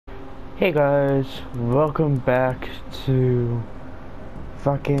Hey guys, welcome back to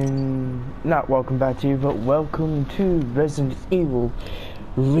not welcome back to, but welcome to Resident Evil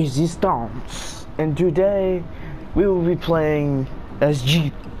Resistance. And today, we will be playing as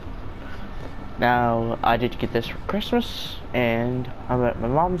Jeep. Now, I did get this for Christmas, and I'm at my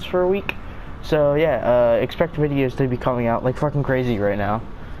mom's for a week. So yeah, expect videos to be coming out like fucking crazy right now.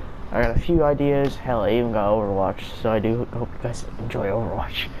 I got a few ideas, hell, I even got Overwatch, so I do hope you guys enjoy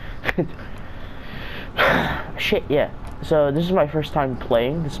Overwatch. Shit, yeah. So this is my first time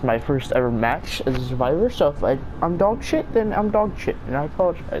playing. This is my first ever match as a survivor. So if I'm dog shit, then I'm dog shit, and I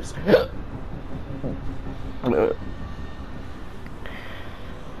apologize.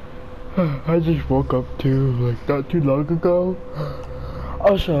 I just woke up too, like not too long ago.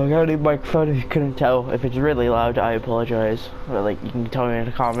 Also, I got a new microphone. If you couldn't tell, if it's really loud, I apologize. But like, you can tell me in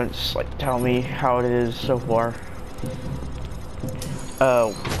the comments. Like, tell me how it is so far.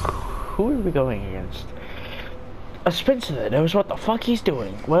 Who are we going against? A Spencer that knows what the fuck he's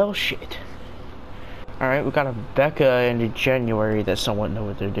doing. Well, shit. Alright, we got a Becca in January that somewhat know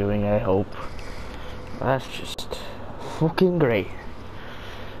what they're doing, I hope. That's just fucking great.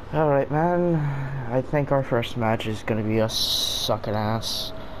 Alright, man. I think our first match is gonna be us sucking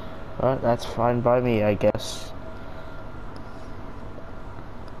ass. But that's fine by me, I guess.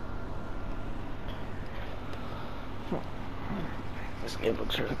 This game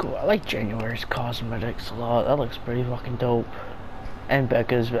looks really cool. I like January's cosmetics a lot. That looks pretty fucking dope. And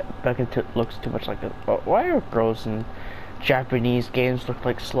Becca looks too much like a... Why are girls in Japanese games look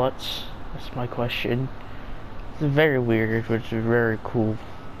like sluts? That's my question. It's very weird, which is very cool.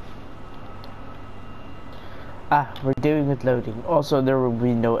 Ah, we're doing with loading. Also, there will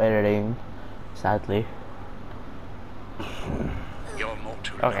be no editing, sadly. Your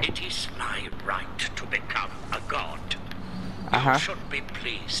mortal, Okay. it is my right to become a god. Uh-huh. You should be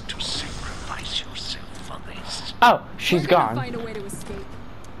pleased to sacrifice yourself for this. Oh, she's We're gonna gone. find a way to escape.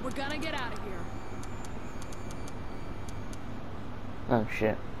 We're gonna get out of here. Oh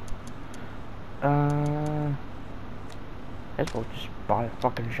shit. I guess we'll just buy a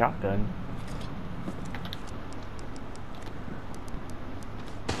fucking shotgun.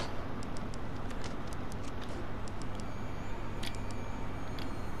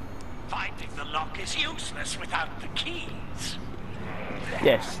 Finding the lock is useless without the keys.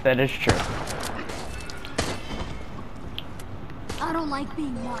 Yes, that is true. I don't like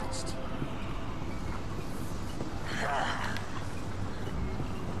being watched.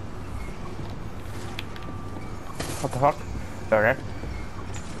 What the fuck? Okay.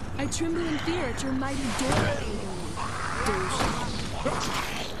 I tremble in fear at your mighty door. Douche.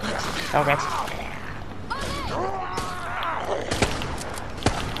 Okay.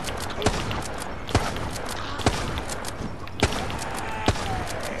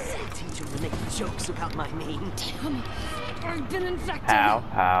 Teacher will make jokes about my name. Damn it. I've been infected.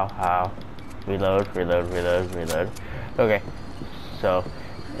 How? Reload. Okay. So,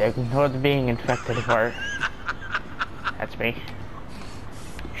 ignore the being infected part. That's me.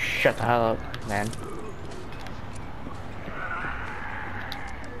 Shut the hell up, man.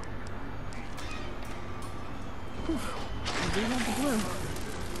 I do have the blue.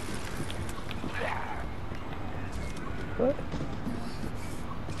 What?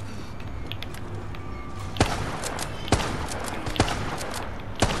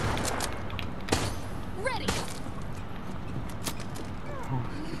 Ready.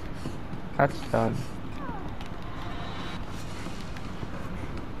 That's done.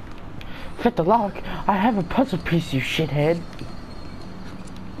 Fit the lock. I have a puzzle piece, you shithead.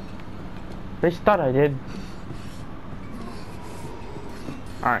 They thought I did.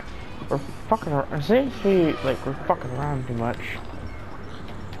 Alright. We're fucking around. It seems to be like we're fucking around too much.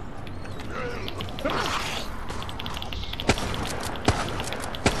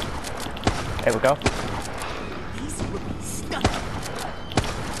 There we go. These will be stuck.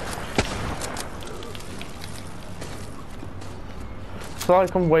 It's not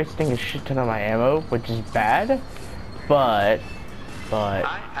like I'm wasting a shit ton of my ammo, which is bad, but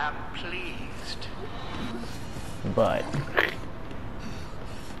I am pleased.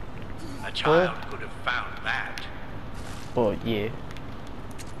 A child could have found that. Well, yeah.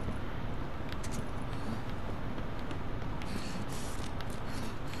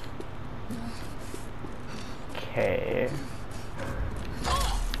 Okay.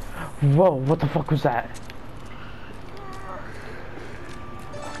 Whoa, what the fuck was that?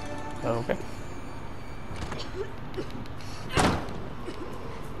 Okay.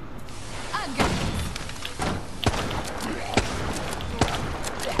 I'm good.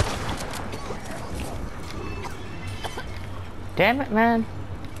 Damn it, man.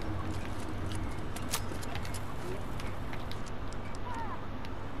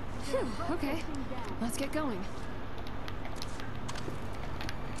 Phew, okay. Let's get going.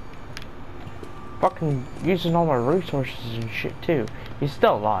 Fucking using all my resources and shit too. He's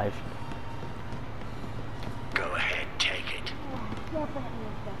still alive. Go ahead, take it.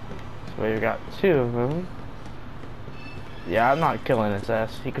 So we've got 2 of them. Yeah, I'm not killing his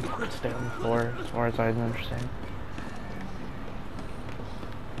ass. He could fucking stay on the floor, as far as I understand.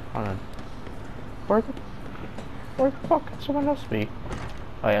 Hold on. Where the fuck could someone else be?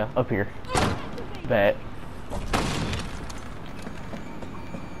 Oh yeah, up here. Bet.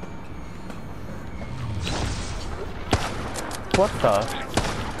 What the?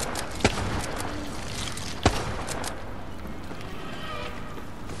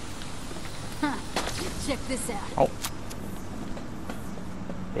 Huh. Check this out. Oh.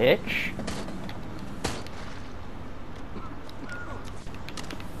 Bitch.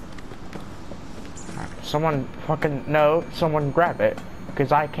 Someone fucking, no, someone grab it.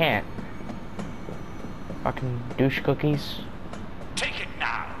 Because I can't. Fucking douche cookies. Take it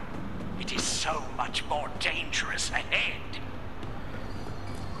now. It is so much more dangerous ahead.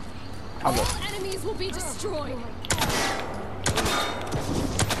 All enemies will be destroyed.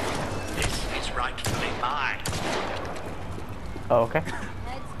 This is rightfully mine. Oh, okay.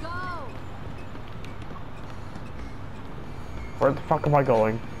 Let's go. Where the fuck am I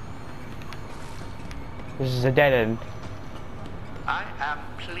going? This is a dead end. I am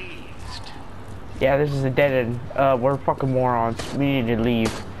pleased. Yeah, this is a dead end. We're fucking morons. We need to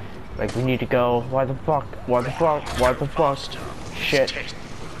leave. Like, we need to go. Why the fuck? Why the fuck? Why the fuck? Shit.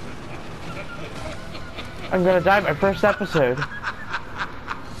 I'm gonna die my first episode.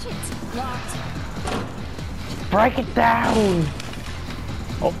 Shit. Locked. Break it down!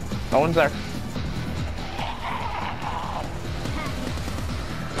 Oh, no one's there.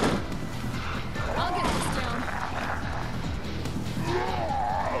 I'll get this down.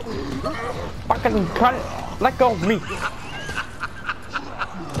 Fucking cut it! Let go of me! I'm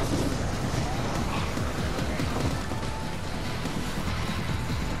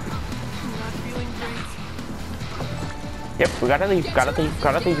not feeling great. Yep, we gotta leave, gotta leave,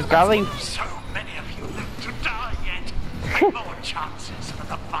 gotta leave, gotta leave. So many of you live to die yet. More chances for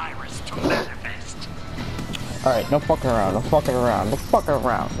the virus to manifest. Alright, no fucking around, no fucking around, no fucking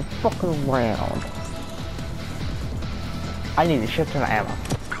around, no fucking around. I need a shit ton of ammo.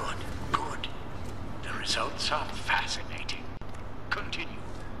 Good, good. The results are fascinating. Continue.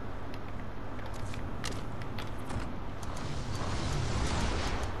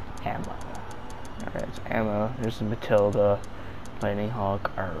 Ammo. Alright, it's ammo. There's the Matilda, Lightning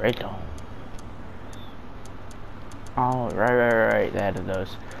Hawk. Alright, on. Oh, right. They added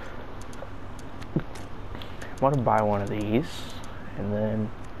those. I want to buy one of these, and then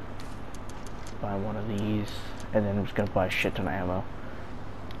buy one of these, and then I'm just gonna buy a shit ton of ammo.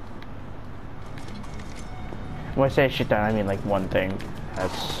 When I say a shit ton, I mean like one thing.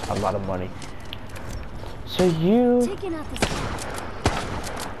 That's a lot of money. So you... Taking out this.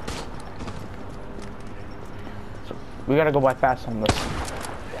 So we gotta go by fast on this.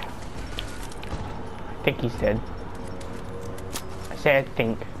 I think he's dead. I say I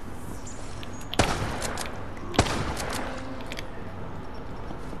think.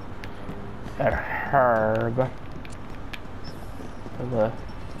 A herb. For the...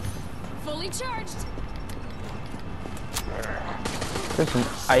 Fully charged. There's some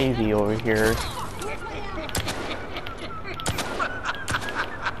ivy over here.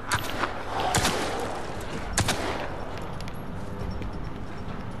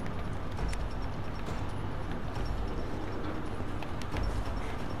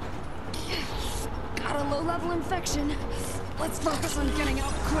 Got a low-level infection. Let's focus on getting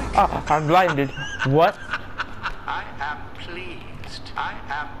out quick. Ah, I'm blinded. What? I am pleased. I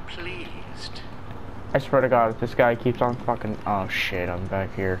am pleased. I swear to God, if this guy keeps on fucking... Oh shit, I'm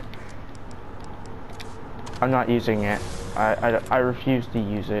back here. I'm not using it. I refuse to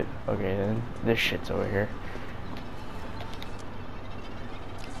use it. Okay, then this shit's over here.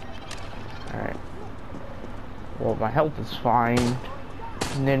 Alright. Well, my health is fine.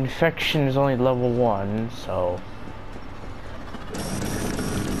 And the infection is only level 1, so...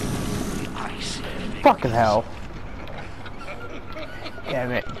 Fucking hell.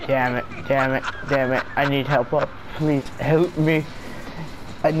 Damn it, damn it, damn it, damn it. I need help up. Please help me.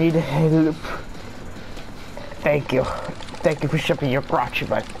 I need help. Thank you. Thank you for shipping your crotch,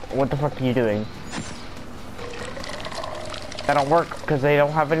 but what the fuck are you doing? That don't work because they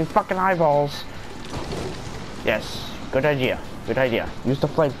don't have any fucking eyeballs. Yes, good idea. Good idea. Use the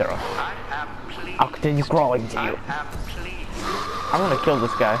flamethrower. I'll continue crawling to you. I'm gonna kill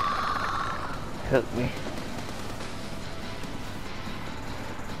this guy. Help me.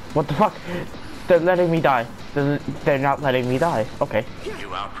 What the fuck? They're letting me die. They're not letting me die. Okay.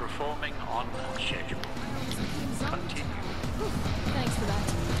 You are performing on schedule. Continue. Thanks for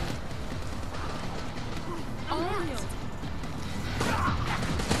that. All out.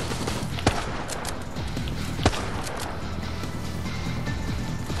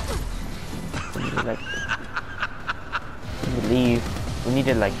 We need to, like, leave. We need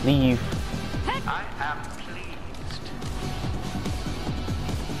to like leave. I am pleased.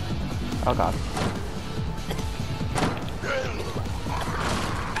 Oh god.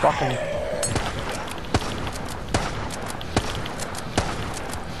 Fucking.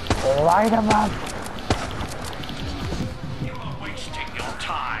 Light him up. You are wasting your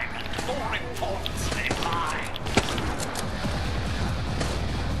time. More importantly, mine.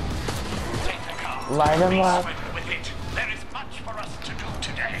 Take the car. Light him Be up. swift with it. There is much for us to do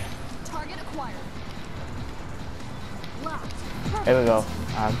today. Target acquired. Locked. Here we go.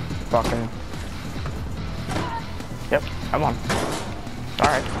 I'm fucking. Yep, I'm on.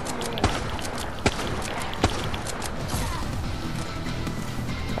 Alright.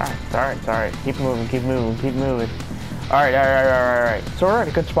 Alright. Keep moving. Alright. So we're at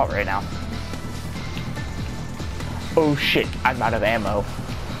a good spot right now. Oh shit, I'm out of ammo.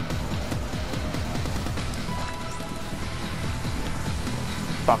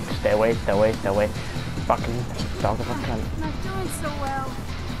 Fuck, stay away. Fucking dog the fuck cunt. Not doing so well.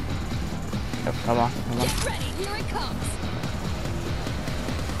 Yep, come on. Get ready, here it comes.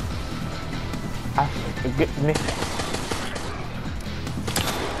 Get me.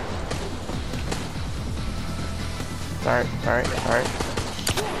 Sorry.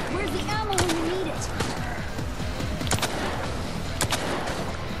 Where's the ammo when you need it?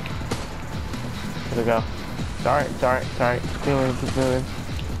 Here we go. Sorry. Keep moving.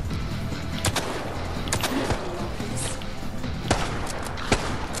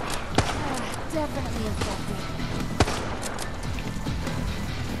 Definitely infected.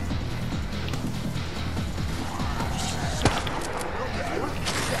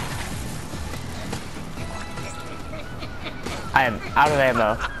 I am out of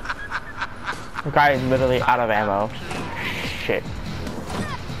ammo. The guy is literally out of ammo. Shit.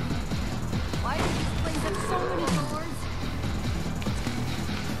 Why do these planes have so many doors?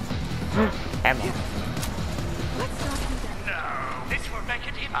 Ammo. Let's not do that. No, this will make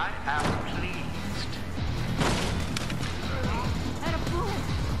it in. I am pleased. At a bullet.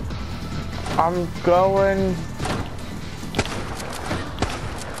 I'm going.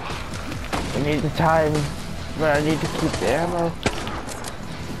 I need the time, but I need to keep the ammo.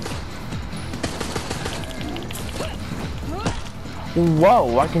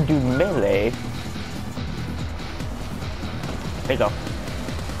 Whoa, I can do melee. There you go.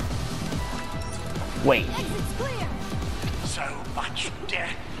 Wait. Exit's clear. So much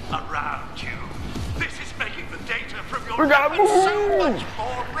death around you. This is making the data from your We gotta weapons so move. much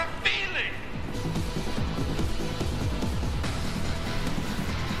more revealing.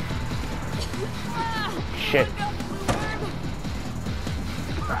 Shit.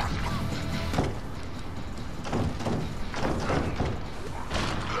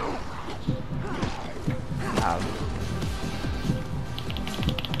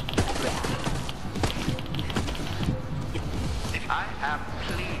 I am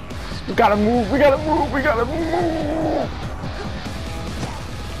pleased. We gotta move.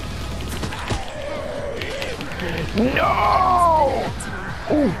 No!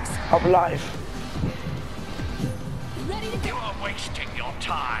 Ooh, I'm alive. Ready to You go. are wasting your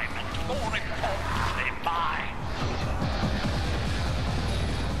time, and more importantly, mine.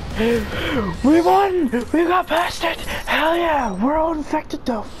 We won! We got past it! Hell yeah! We're all infected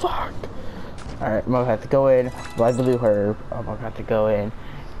the fuck! Alright, I'm gonna have to go in, buy blue herb. I'm gonna have to go in,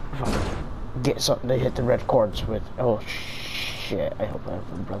 fucking get something to hit the red cords with. Oh shit, I hope I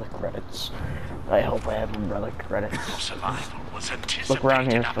have umbrella credits. Your survival was anticipated Look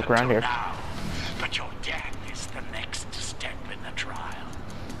around here, up look around until here. now, but your death is the next step in the trial.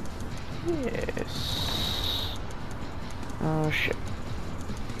 Yes. Oh shit.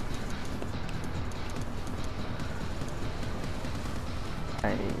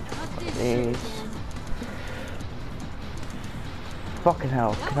 I need Up this shit these. again. Fucking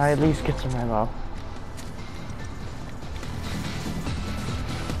hell, can I at least get some ammo? Up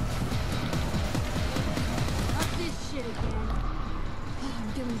this shit again.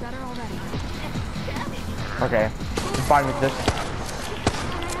 I'm doing better already. Okay, I'm fine with this.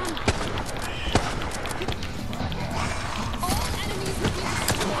 All enemies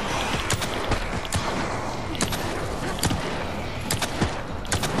reduced.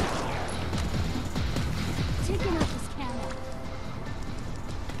 Taking out this camera.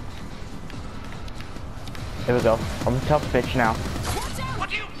 Here we go. I'm a tough bitch now.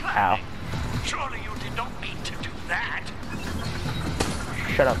 What are you Ow. planning? Surely you did not mean to do that.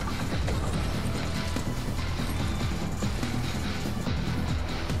 Shut up.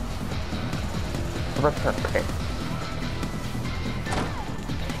 Rip her pit.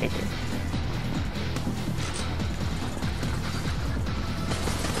 Take it.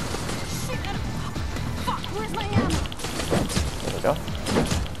 Fuck, where's my ammo? There we go.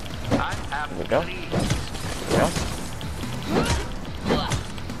 I am There we go. pleased. There we go.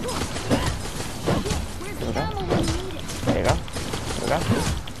 Where's the ammo when you need it? There you go. There we go.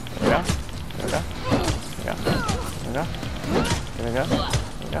 There we go. There we go. There we go. There we go. There we go.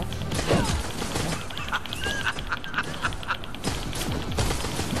 There we go.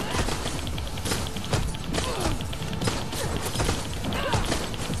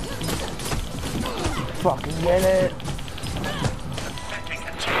 Fucking get it. Pathetic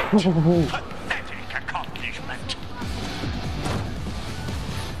attempt. Pathetic accomplishment.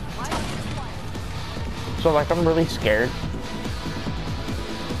 So like I'm really scared.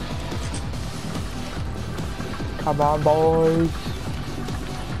 Come on, boys.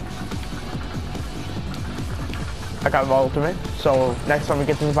 I got my ultimate, so next time we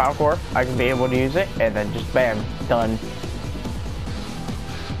get to the Power Core, I can be able to use it, and then just bam, done.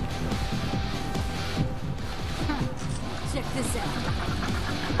 Check this out.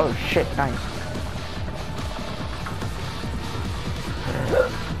 Oh shit, nice.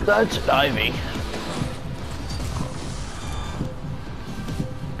 That's an Ivy.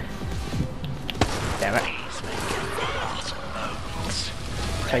 Damn it.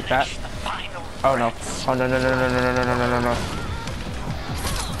 Take that. Oh no. Oh no no no no no no no no no no.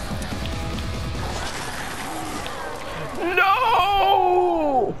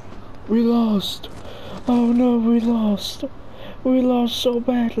 No! We lost. Oh no, we lost. We lost so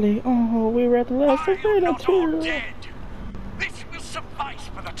badly. Oh, we were at the last Are you final not all two. dead? This will suffice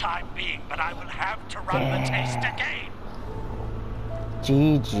for the time being, but I will have to run the test again.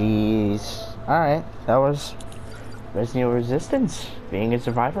 GG's. Alright, that was Resident Evil Resistance. Being a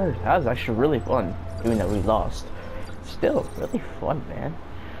survivor, that was actually really fun. Even though we lost. Still, really fun, man.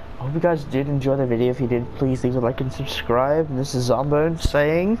 I hope you guys did enjoy the video. If you did, please leave a like and subscribe. This is Zombones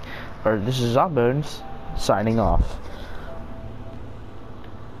saying, or this is Zombones signing off.